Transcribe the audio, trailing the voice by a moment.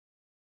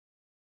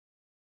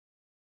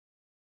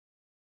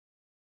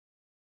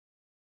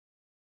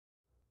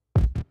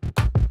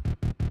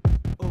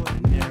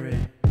Harvey.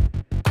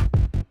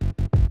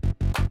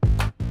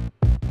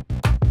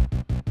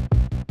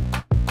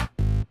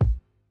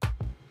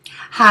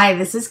 Hi,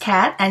 this is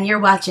Kat, and you're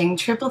watching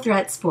Triple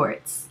Threat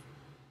Sports.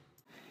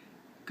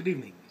 Good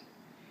evening.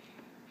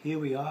 Here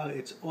we are.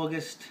 It's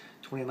August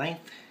 29th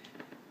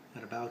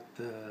at about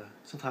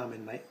sometime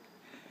midnight.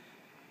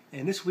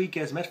 And this week,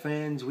 as Met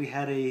fans, we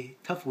had a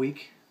tough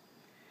week.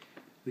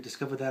 We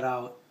discovered that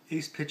our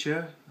ace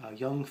pitcher, our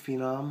young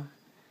phenom,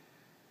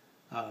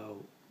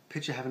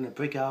 pitcher having a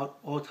breakout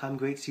all-time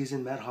great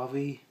season, Matt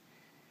Harvey,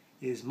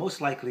 is most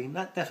likely,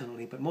 not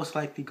definitely, but most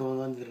likely going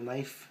under the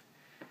knife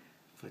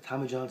for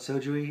Tommy John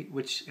surgery,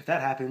 which, if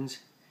that happens,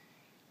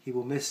 he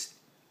will miss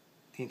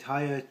the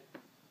entire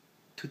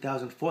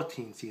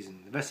 2014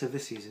 season, the rest of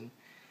this season,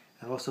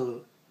 and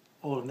also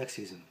all of next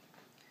season.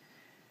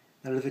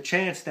 Now, there's a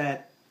chance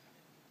that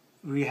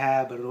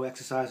rehab, a little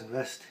exercise and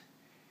rest,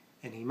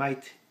 and he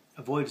might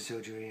avoid the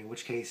surgery, in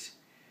which case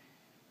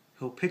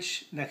he'll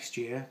pitch next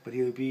year, but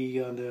he'll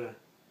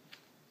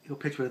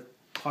pitch with a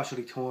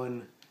partially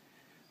torn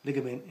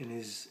ligament in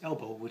his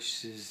elbow,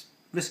 which is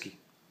risky,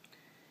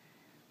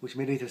 which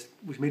may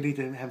lead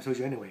to having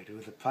surgery anyway. There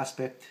was a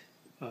prospect,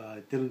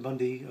 Dylan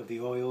Bundy of the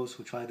Orioles,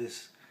 who tried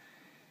this.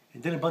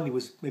 And Dylan Bundy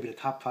was maybe the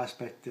top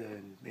prospect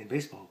in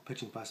baseball,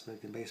 pitching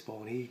prospect in baseball,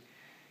 and he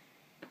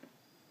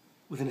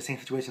was in the same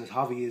situation as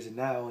Harvey is in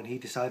now, and he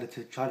decided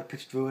to try to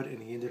pitch through it,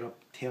 and he ended up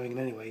tearing it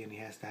anyway, and he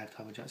has to have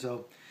Tommy John.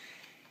 So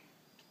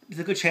there's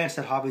a good chance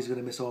that Harvey's going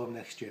to miss all of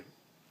next year.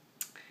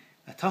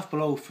 A tough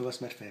blow for us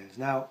Met fans.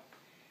 Now,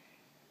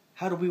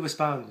 how do we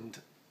respond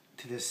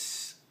to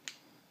this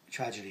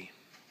tragedy?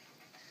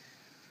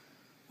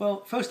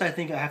 Well, first I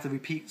think I have to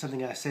repeat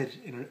something I said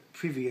in a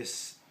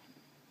previous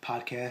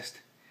podcast.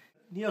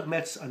 New York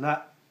Mets are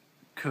not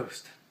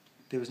cursed.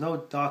 There was no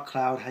dark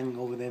cloud hanging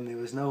over them. There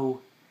was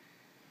no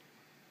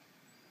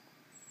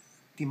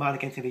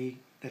demonic entity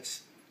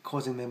that's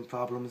causing them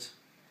problems.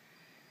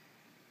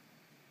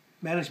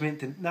 Management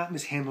did not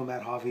mishandle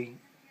Matt Harvey.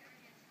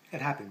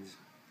 It happens.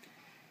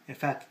 In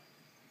fact,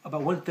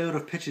 about 1/3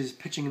 of pitchers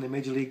pitching in the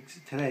major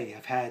leagues today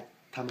have had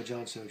Tommy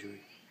John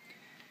surgery.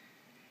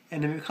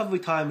 And the recovery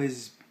time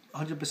is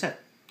 100%.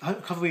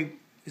 Recovery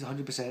is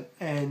 100%.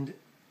 And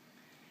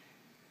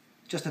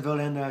Justin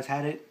Verlander has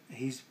had it.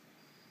 He's,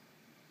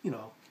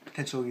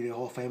 potentially a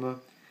Hall of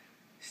Famer.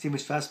 Steven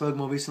Strasburg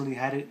more recently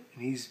had it,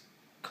 and he's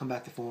come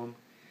back to form.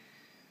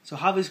 So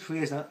Harvey's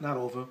career is not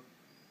over.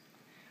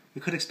 We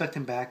could expect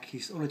him back.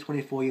 He's only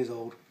 24 years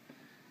old.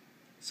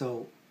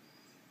 So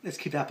let's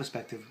keep that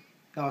perspective.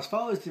 Now, as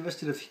far as the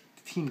rest of the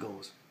team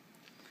goes,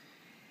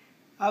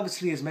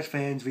 obviously, as Met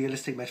fans,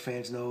 realistic Met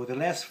fans know, the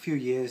last few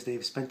years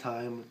they've spent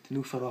time. The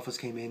new front office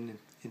came in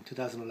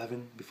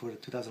 2011, before the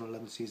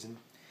 2011 season.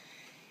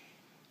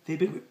 They've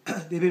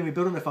been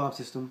rebuilding the farm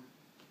system.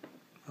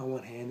 On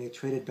one hand, they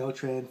traded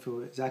Beltran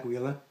for Zach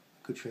Wheeler,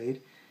 good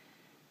trade.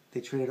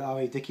 They traded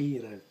R.A. Dickey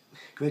in a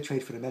great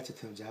trade for the Mets, it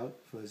turns out,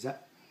 for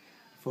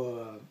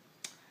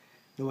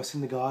Noah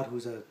Syndergaard,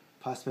 who's a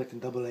prospect in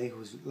Double-A,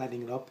 who's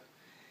lighting it up.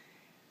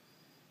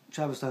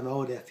 Travis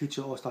Darno, their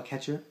future All-Star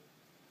catcher.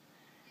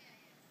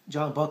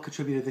 John Buck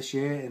contributed this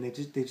year, and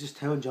they just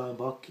turned John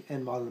Buck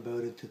and Marlon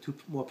Byrd into two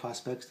more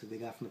prospects that they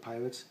got from the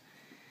Pirates.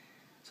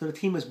 So the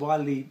team has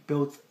widely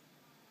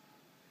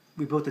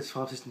rebuilt its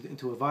farm system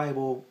into a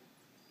viable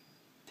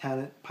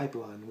talent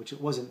pipeline, which it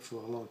wasn't for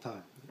a long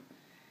time.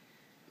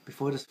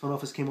 Before this front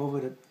office came over,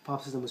 the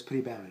farm system was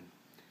pretty barren.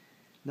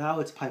 Now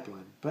it's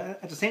pipeline.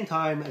 But at the same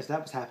time as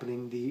that was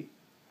happening, the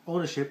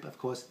ownership, of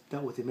course,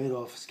 dealt with the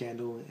Madoff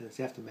scandal and its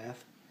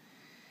aftermath.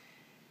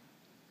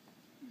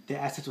 Their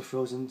assets were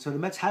frozen. So the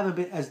Mets haven't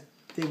been, as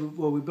they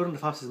were rebuilding the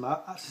farm system,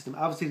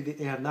 obviously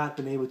they have not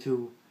been able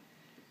to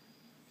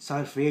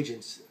sign free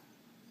agents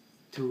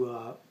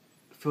to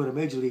fill the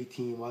major league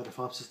team while the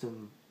farm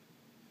system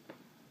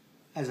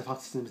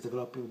is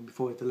developing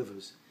before it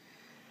delivers.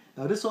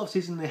 Now this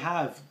offseason they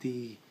have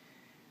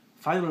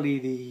finally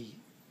the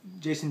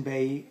Jason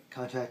Bay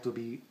contract will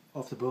be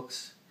off the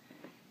books.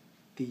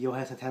 The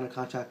Johan Santana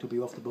contract will be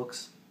off the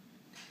books.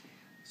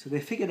 So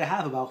they figure they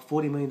have about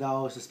 $40 million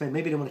to spend.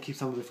 Maybe they want to keep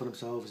some of it for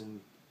themselves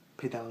and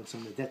pay down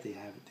some of the debt they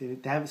have.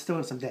 They have still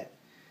in some debt,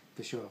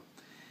 for sure.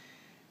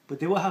 But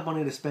they will have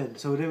money to spend.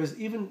 So there was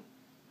even,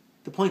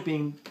 the point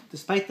being,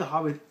 despite the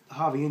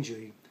Harvey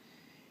injury,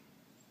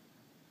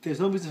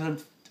 there's no reason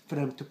for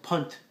them to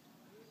punt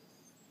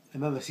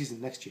another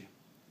season next year.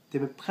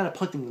 They've been kind of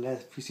punting the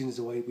last few seasons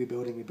away,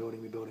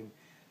 rebuilding,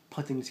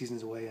 punting the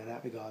seasons away in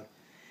that regard.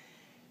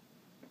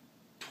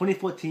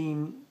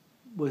 2014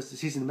 was the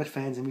season the Met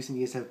fans in recent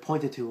years have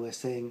pointed to as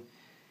saying,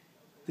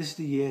 this is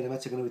the year the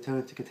Mets are going to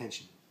return to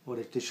contention, or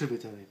they should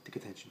return to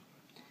contention.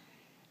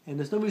 And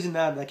there's no reason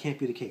now that can't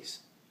be the case.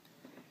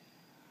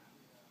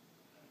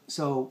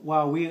 So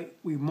while we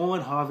mourn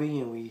Harvey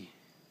and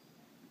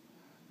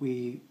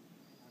we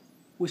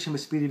wish him a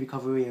speedy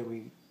recovery and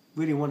we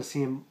really want to see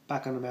him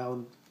back on the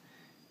mound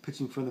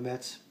pitching for the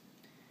Mets,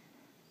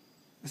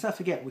 let's not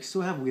forget, we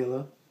still have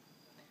Wheeler.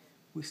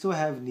 We still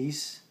have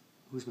Nice,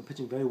 who's been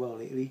pitching very well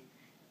lately.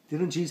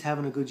 Dylan G's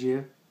having a good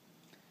year.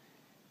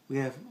 We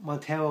have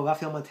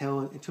Rafael Montero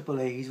in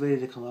AAA. He's ready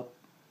to come up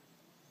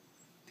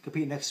to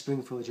compete next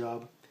spring for a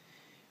job.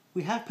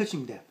 We have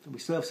pitching depth. We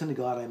still have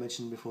Syndergaard, I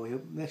mentioned before.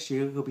 Next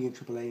year he'll be in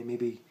AAA, and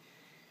maybe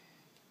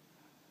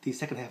the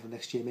second half of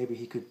next year, maybe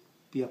he could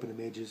be up in the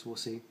majors. We'll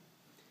see.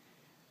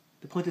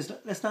 The point is,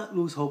 let's not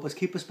lose hope. Let's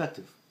keep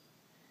perspective.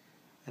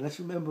 And let's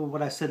remember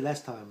what I said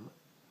last time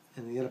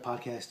in the other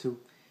podcast too.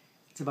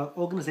 It's about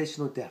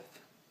organizational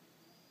depth.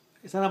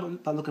 It's not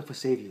about looking for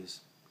saviors.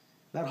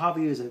 Matt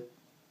Harvey is a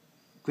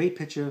great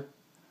pitcher.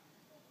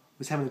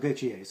 He's having a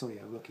great year. He's only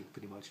a rookie,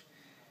 pretty much.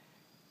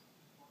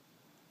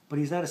 But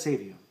he's not a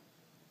savior.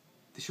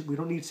 We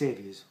don't need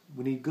saviors.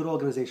 We need good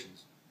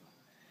organizations.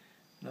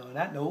 Now, on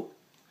that note,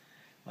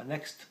 my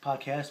next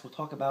podcast will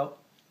talk about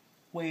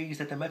ways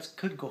that the Mets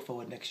could go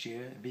forward next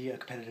year and be a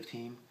competitive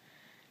team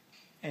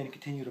and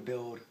continue to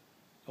build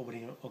a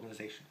winning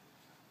organization.